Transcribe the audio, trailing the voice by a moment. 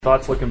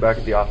Thoughts looking back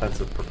at the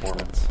offensive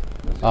performance?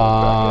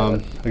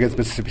 Against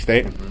Mississippi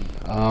State.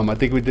 I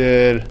think we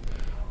did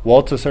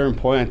well to a certain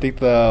point. I think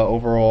the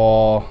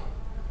overall,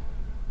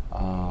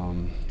 I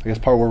guess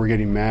part where we're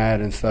getting mad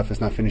and stuff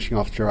is not finishing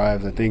off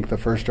drives. I think the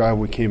first drive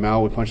we came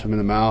out, we punched them in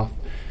the mouth,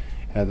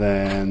 and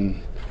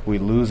then we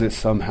lose it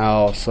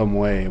somehow, some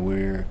way.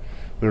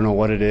 We don't know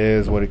what it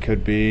is, what it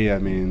could be. I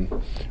mean,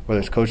 whether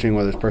it's coaching,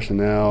 whether it's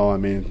personnel. I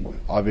mean,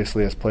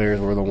 obviously as players,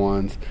 we're the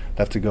ones that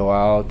have to go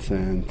out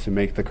and to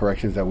make the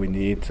corrections that we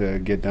need to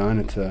get done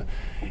and to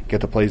get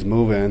the plays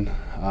moving.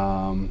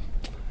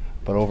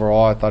 But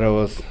overall, I thought it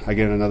was,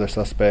 again, another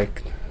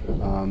suspect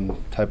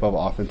type of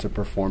offensive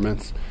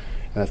performance.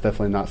 And that's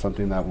definitely not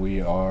something that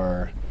we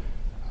are,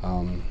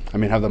 have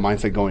the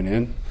mindset going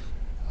in.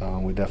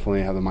 We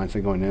definitely have the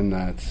mindset going in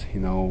that,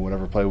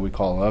 whatever play we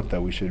call up,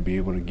 that we should be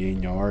able to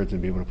gain yards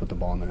and be able to put the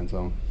ball in the end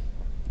zone.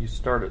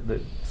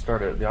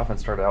 The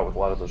offense started out with a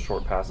lot of those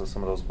short passes,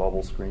 some of those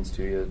bubble screens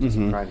to you, just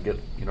trying to get,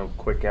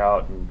 quick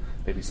out and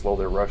maybe slow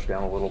their rush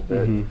down a little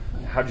bit.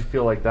 How'd you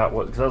feel like that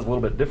was? Because that was a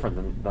little bit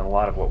different than a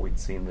lot of what we'd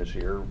seen this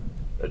year.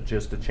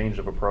 Just a change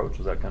of approach?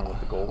 Is that kind of what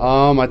the goal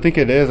was? I think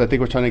it is. I think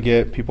we're trying to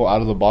get people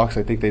out of the box.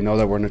 I think they know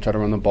that we're going to try to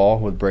run the ball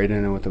with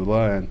Braden and with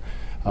Ula,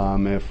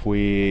 and if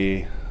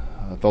we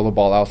throw the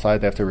ball outside,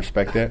 they have to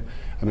respect it.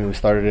 I mean, we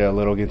started it a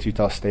little against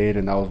Utah State,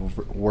 and that was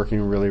working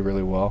really,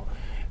 really well.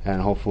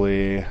 And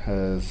hopefully,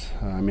 as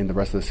the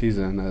rest of the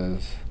season,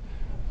 as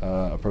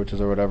approaches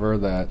or whatever,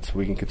 that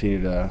we can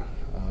continue to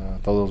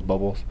throw those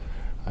bubbles.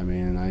 I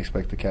mean, I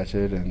expect to catch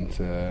it and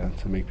to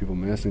make people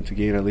miss and to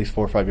gain at least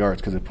 4 or 5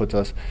 yards, because it puts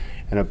us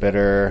in a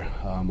better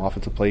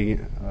offensive play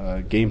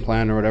game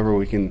plan or whatever.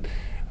 We can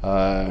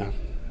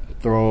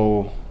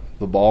throw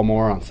the ball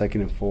more on 2nd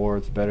and 4.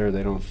 It's better.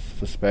 They don't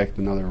suspect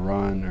another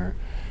run or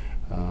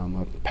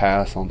a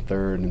pass on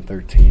 3rd and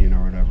 13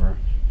 or whatever.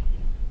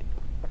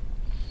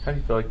 How do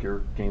you feel like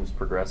your game's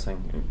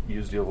progressing? It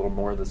used you a little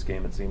more this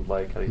game, it seemed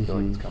like. How do you feel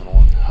like it's coming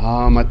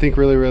along? I think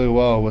really, really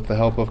well with the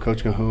help of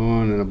Coach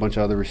Cahoon and a bunch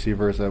of other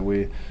receivers that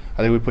I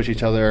think we push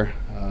each other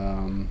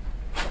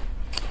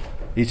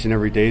each and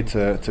every day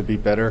to be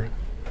better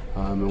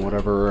in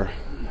whatever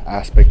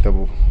aspect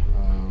of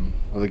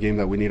the game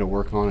that we need to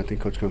work on. I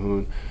think Coach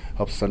Cahoon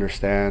helps us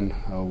understand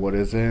what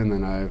is in,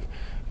 and I've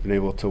been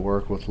able to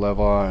work with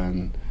Leva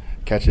and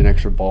catching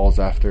extra balls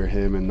after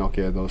him and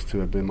Nokia. Those two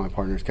have been my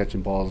partners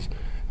catching balls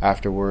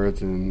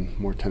afterwards and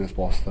more tennis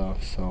ball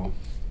stuff. So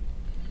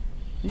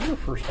you were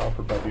first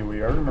offered by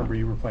BYU. I remember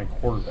you were playing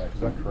quarterback.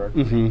 Is that correct?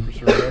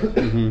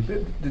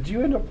 Did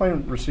you end up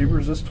playing receiver?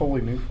 Is this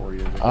totally new for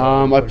you?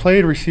 I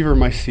played receiver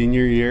my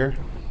senior year.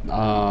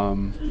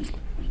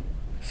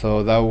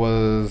 So that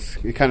was,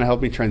 it kind of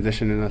helped me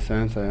transition in a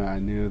sense. I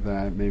knew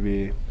that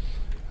maybe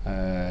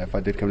if I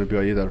did come to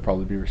BYU, that would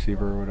probably be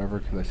receiver or whatever,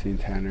 because I seen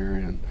Tanner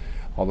and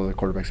all the other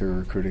quarterbacks they were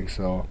recruiting.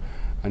 So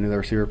I knew that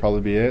receiver would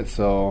probably be it.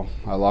 So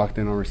I locked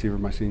in on receiver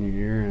my senior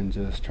year and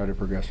just tried to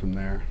progress from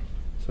there.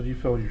 So do you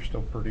feel you're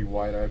still pretty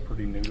wide-eyed,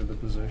 pretty new to the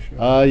position?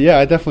 Yeah,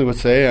 I definitely would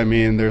say. I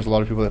mean, there's a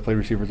lot of people that play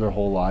receivers their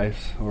whole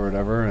lives or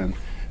whatever, and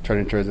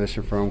trying to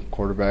transition from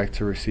quarterback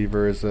to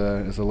receiver is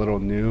a little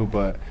new,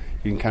 but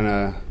you can kind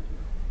of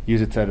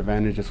use it to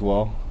advantage as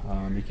well.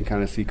 You can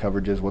kind of see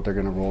coverages, what they're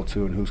going to roll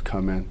to and who's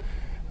coming,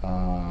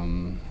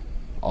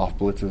 off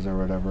blitzes or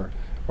whatever,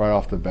 right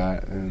off the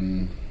bat.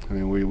 And, I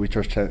mean, we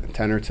trust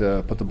Tanner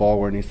to put the ball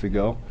where it needs to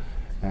go,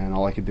 and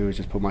all I can do is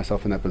just put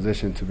myself in that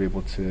position to be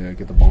able to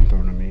get the ball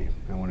thrown to me,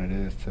 and when it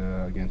is,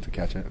 to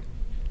catch it.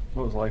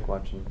 What was it like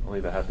watching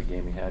Oliva have the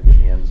game he had, get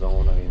in the end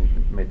zone? I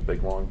mean, made the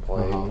big long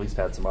play, at least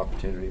had some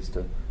opportunities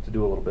to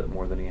do a little bit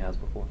more than he has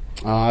before.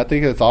 I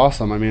think it's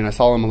awesome. I mean, I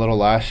saw him a little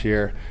last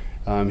year.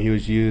 He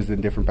was used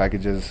in different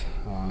packages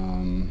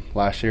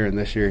last year, and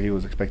this year he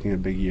was expecting a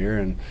big year,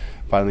 and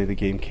finally the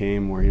game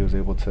came where he was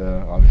able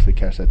to obviously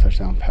catch that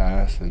touchdown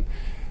pass and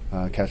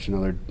catch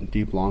another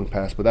deep long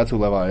pass. But that's who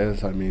Levi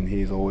is. I mean,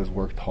 he's always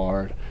worked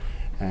hard,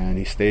 and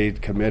he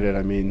stayed committed.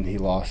 I mean, he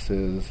lost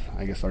his,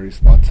 starting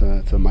spot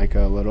to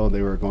Micah a little.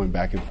 They were going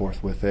back and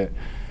forth with it.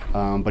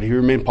 But he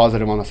remained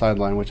positive on the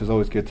sideline, which is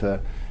always good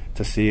to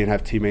see and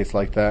have teammates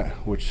like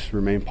that, which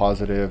remain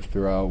positive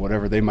throughout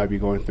whatever they might be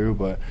going through,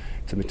 but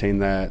to maintain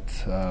that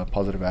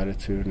positive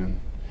attitude.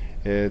 And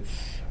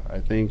I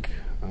think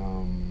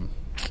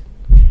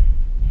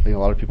a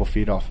lot of people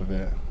feed off of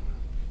it.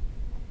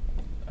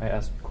 I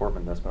asked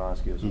Corbin this, but I'll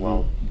ask you as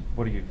well.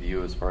 What do you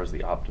view as far as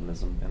the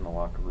optimism in the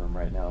locker room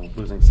right now?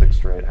 Losing 6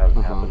 straight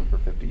hasn't happened for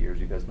 50 years.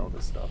 You guys know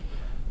this stuff.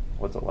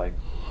 What's it like?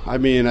 I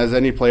mean, as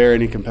any player,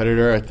 any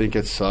competitor, I think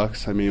it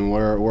sucks. I mean,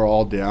 we're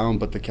all down,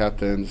 but the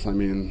captains, I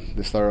mean,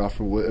 they started off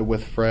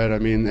with Fred. I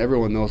mean,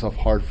 everyone knows how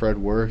hard Fred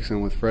works,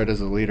 and with Fred as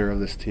the leader of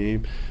this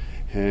team,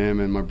 him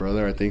and my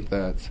brother, I think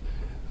that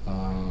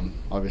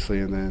obviously,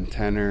 and then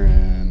Tanner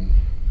and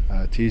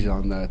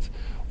Tijon, that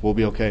we'll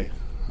be okay.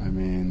 I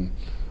mean,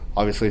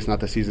 obviously, it's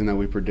not the season that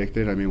we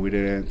predicted. I mean, we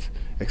didn't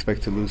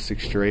expect to lose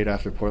 6 straight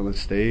after Portland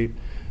State.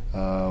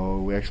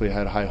 We actually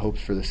had high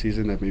hopes for the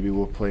season that maybe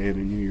we'll play in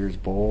a New Year's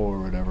Bowl or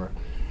whatever.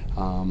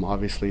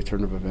 Obviously,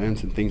 turn of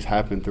events and things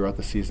happen throughout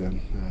the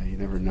season. You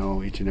never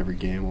know each and every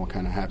game what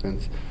kind of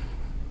happens.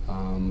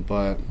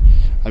 But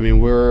I mean,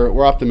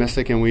 we're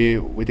optimistic, and we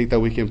think that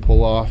we can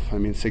pull off. I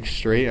mean, 6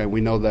 straight. And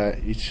we know that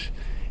each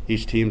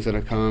team's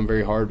going to come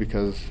very hard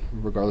because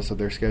regardless of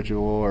their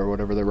schedule or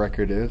whatever their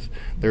record is,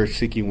 they're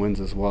seeking wins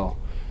as well.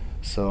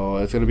 So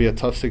it's going to be a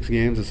tough 6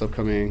 games this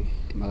upcoming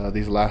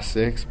these last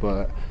 6,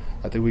 but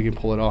I think we can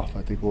pull it off.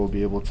 I think we'll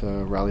be able to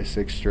rally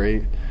 6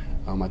 straight.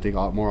 I think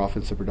more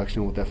offensive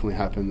production will definitely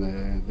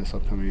happen this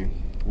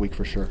upcoming week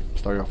for sure,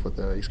 starting off with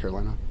East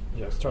Carolina.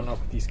 Yeah, starting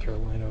off with East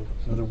Carolina,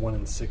 another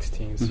 1-6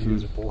 team. So you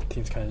guys are both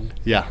teams kind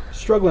of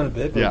struggling a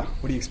bit. But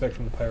what do you expect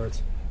from the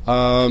Pirates?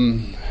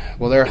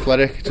 Well, they're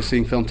athletic. Just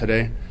seeing film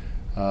today,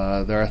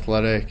 they're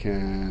athletic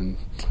and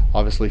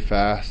obviously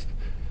fast.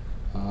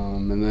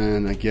 And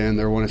then again,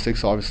 they're 1-6.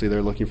 So obviously,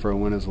 they're looking for a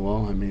win as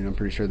well. I mean, I'm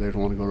pretty sure they'd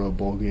want to go to a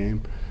bowl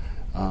game.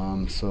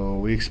 So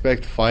we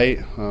expect fight.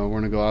 We're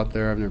going to go out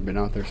there. I've never been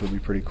out there, so it'll be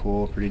pretty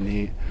cool, pretty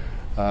neat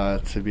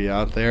to be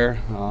out there.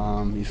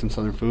 Eat some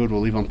Southern food.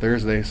 We'll leave on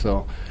Thursday,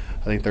 so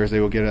I think Thursday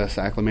will get us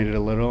acclimated a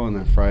little, and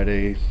then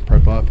Friday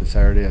prep up, and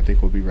Saturday I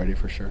think we'll be ready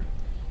for sure.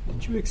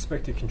 Did you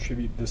expect to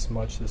contribute this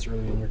much this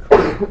early in your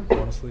career,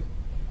 honestly?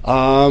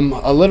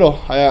 A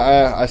little.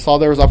 I saw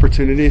there was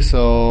opportunity,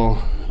 so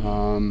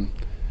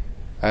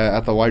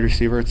at the wide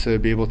receiver to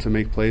be able to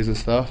make plays and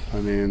stuff.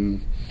 I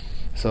mean,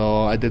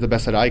 so I did the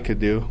best that I could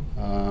do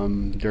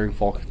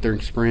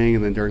during spring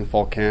and then during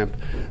fall camp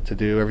to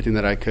do everything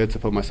that I could to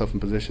put myself in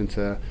position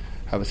to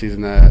have a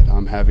season that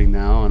I'm having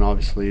now, and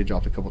obviously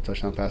dropped a couple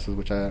touchdown passes,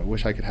 which I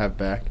wish I could have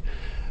back.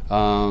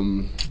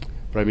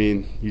 But I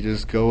mean, you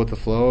just go with the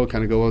flow,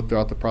 kind of go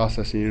throughout the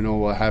process, and you know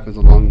what happens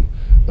along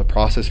the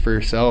process for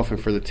yourself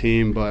and for the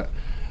team. But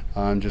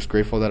I'm just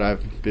grateful that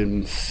I've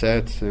been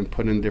set and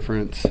put in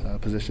different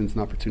positions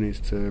and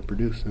opportunities to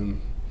produce. And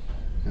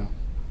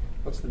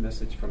what's the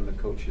message from the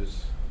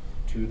coaches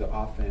to the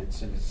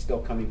offense, and is it still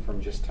coming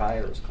from just Ty,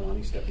 or is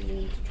Kalani stepping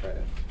in to try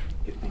to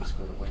get things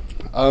squared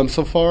away?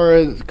 So far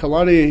as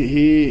Kalani,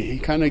 he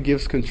kind of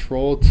gives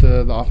control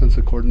to the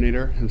offensive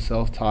coordinator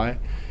himself, Ty.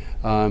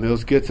 It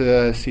was good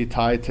to see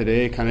Ty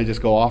today kind of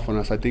just go off on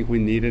us. I think we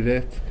needed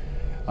it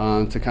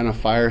to kind of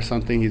fire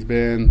something. He's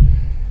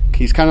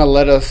kind of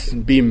let us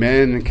be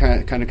men and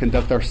kind of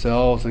conduct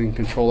ourselves and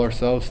control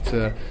ourselves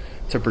to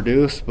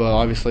produce. But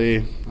obviously,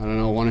 I don't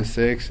know,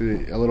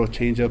 1-6, a little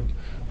change-up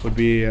would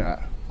be,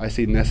 I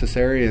see,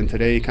 necessary. And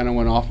today he kind of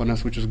went off on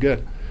us, which was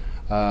good.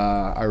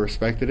 I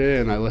respected it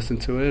and I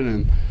listened to it,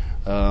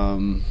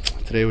 and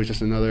today was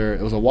just it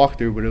was a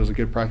walkthrough, but it was a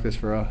good practice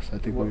for us. I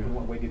think. In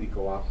what way did he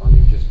go off on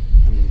you?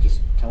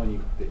 Just telling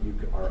you that you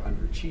are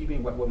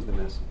underachieving? What was the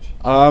message?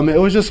 It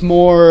was just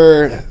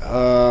more,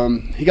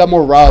 he got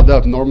more riled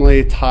up.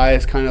 Normally Ty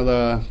is kind of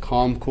the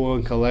calm, cool,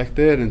 and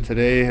collected, and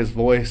today his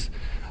voice,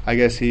 I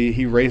guess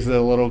he raised it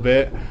a little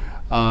bit.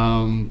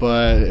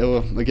 But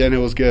it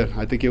was good.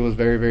 I think it was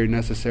very, very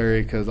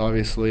necessary because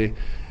obviously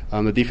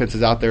the defense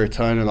is out there a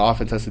ton and the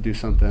offense has to do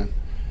something.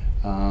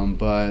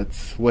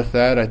 But with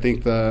that, I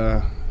think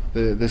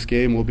this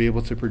game we'll be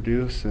able to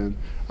produce, and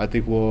I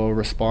think we'll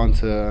respond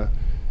to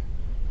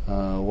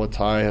what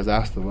Ty has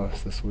asked of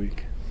us this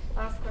week.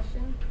 Last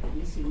question.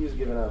 ECU's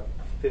giving up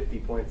 50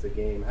 points a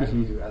game. How do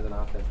you, as an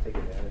offense, take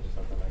advantage of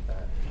something like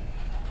that?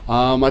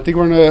 I think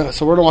we're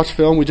gonna watch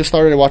film. We just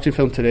started watching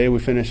film today. We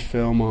finished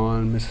film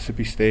on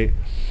Mississippi State,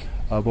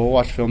 but we'll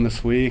watch film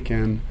this week,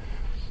 and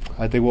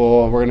I think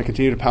we're gonna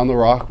continue to pound the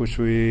rock, which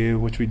we do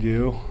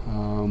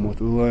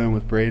with Ula and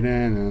with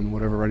Braden and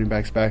whatever running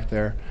backs back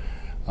there,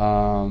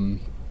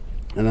 and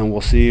then we'll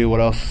see what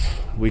else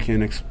we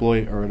can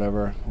exploit or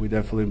whatever. We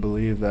definitely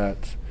believe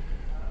that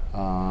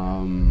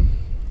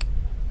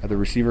at the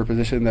receiver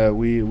position that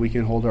we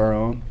can hold our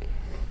own.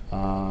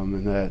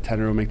 And that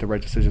Tanner will make the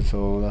right decision,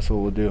 so that's what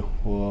we'll do.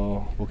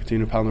 We'll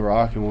continue to pound the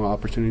rock, and when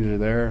opportunities are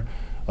there,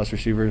 us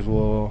receivers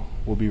will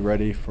be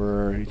ready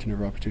for each and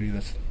every opportunity.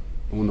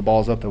 When the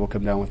ball's up, then we'll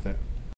come down with it.